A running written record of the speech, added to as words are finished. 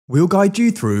We'll guide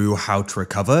you through how to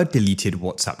recover deleted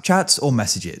WhatsApp chats or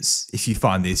messages. If you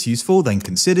find this useful, then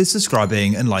consider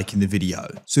subscribing and liking the video.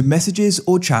 So messages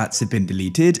or chats have been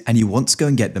deleted and you want to go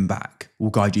and get them back. We'll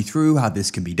guide you through how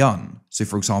this can be done. So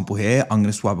for example here, I'm going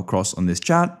to swipe across on this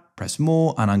chat, press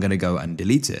more, and I'm going to go and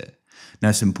delete it.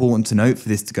 Now it's important to note for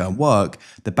this to go and work,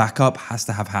 the backup has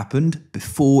to have happened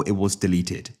before it was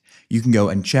deleted. You can go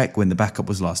and check when the backup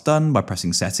was last done by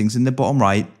pressing settings in the bottom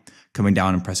right, coming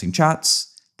down and pressing chats.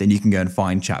 Then you can go and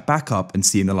find chat backup and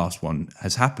see if the last one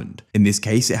has happened. In this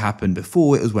case, it happened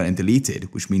before it went and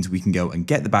deleted, which means we can go and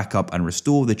get the backup and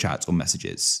restore the chats or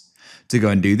messages. To go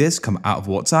and do this, come out of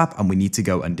WhatsApp and we need to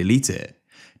go and delete it.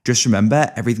 Just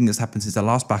remember, everything that's happened since the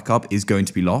last backup is going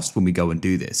to be lost when we go and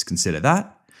do this. Consider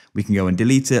that. We can go and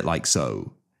delete it like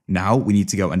so. Now we need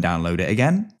to go and download it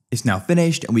again. It's now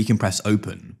finished and we can press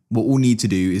open. What we'll need to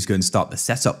do is go and start the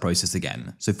setup process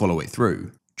again, so follow it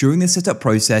through. During the setup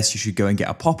process, you should go and get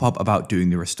a pop-up about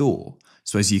doing the restore.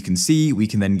 So as you can see, we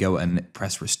can then go and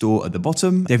press restore at the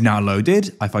bottom. They've now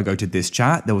loaded. If I go to this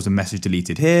chat, there was a message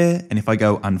deleted here. And if I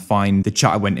go and find the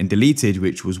chat I went and deleted,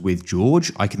 which was with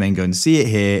George, I can then go and see it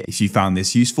here. If you found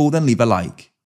this useful, then leave a like.